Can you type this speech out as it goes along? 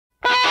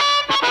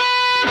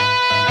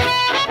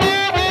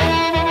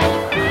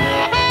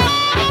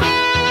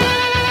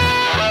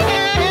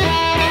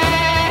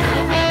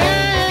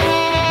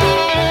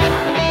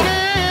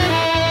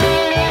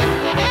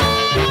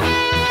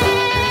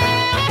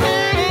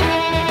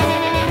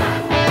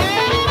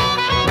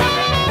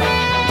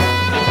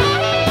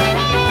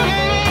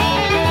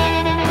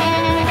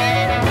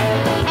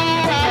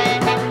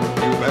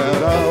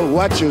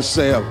watch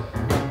yourself.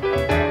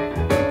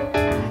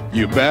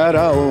 You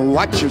better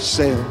watch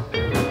yourself.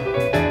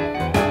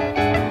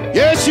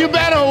 Yes, you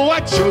better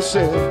watch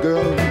yourself,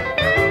 girl.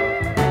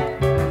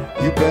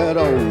 You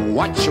better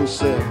watch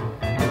yourself.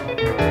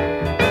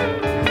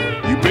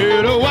 You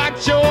better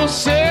watch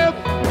yourself,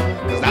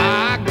 'cause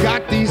I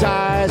got these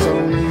eyes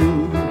on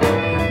you.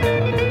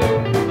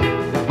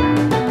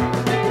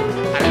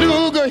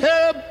 Look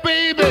ahead,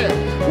 baby,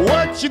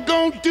 what you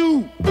gonna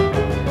do?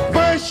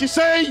 First you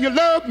say you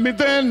love me,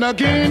 then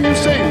again you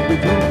say we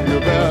do. You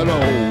better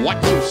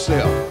watch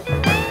yourself.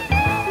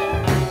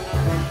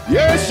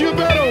 Yes, you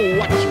better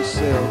watch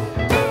yourself.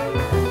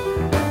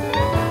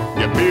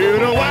 You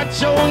better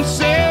watch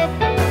yourself,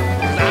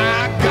 'cause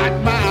I got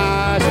my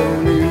eyes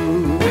on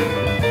you.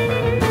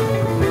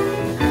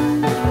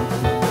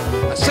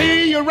 I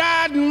see you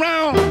riding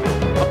around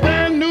a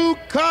brand new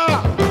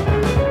car.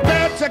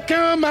 That's a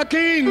come I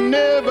can't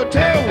never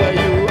tell where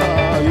you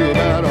are. You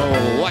better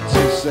watch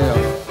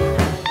yourself.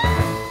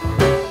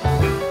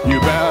 You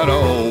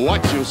better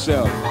watch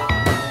yourself,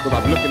 'cause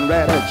I'm looking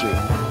right at you.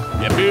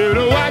 You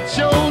better watch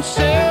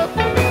yourself,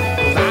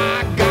 'cause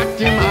I got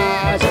them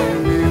eyes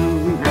on you.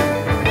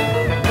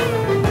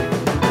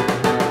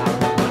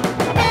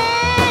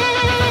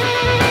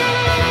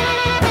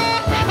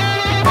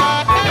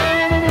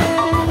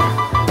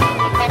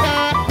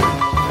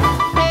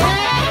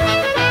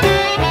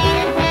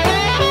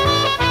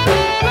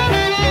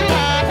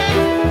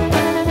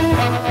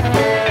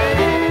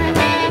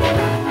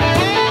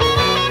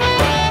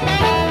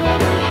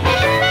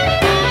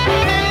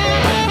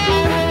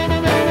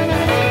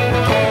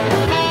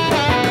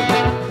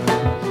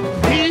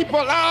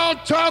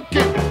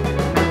 Talking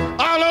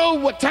all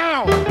over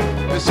town.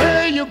 They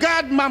say you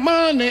got my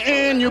money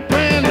and you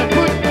plan to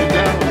put me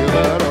down. You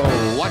better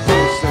watch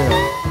yourself.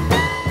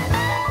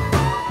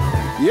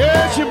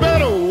 Yes, you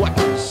better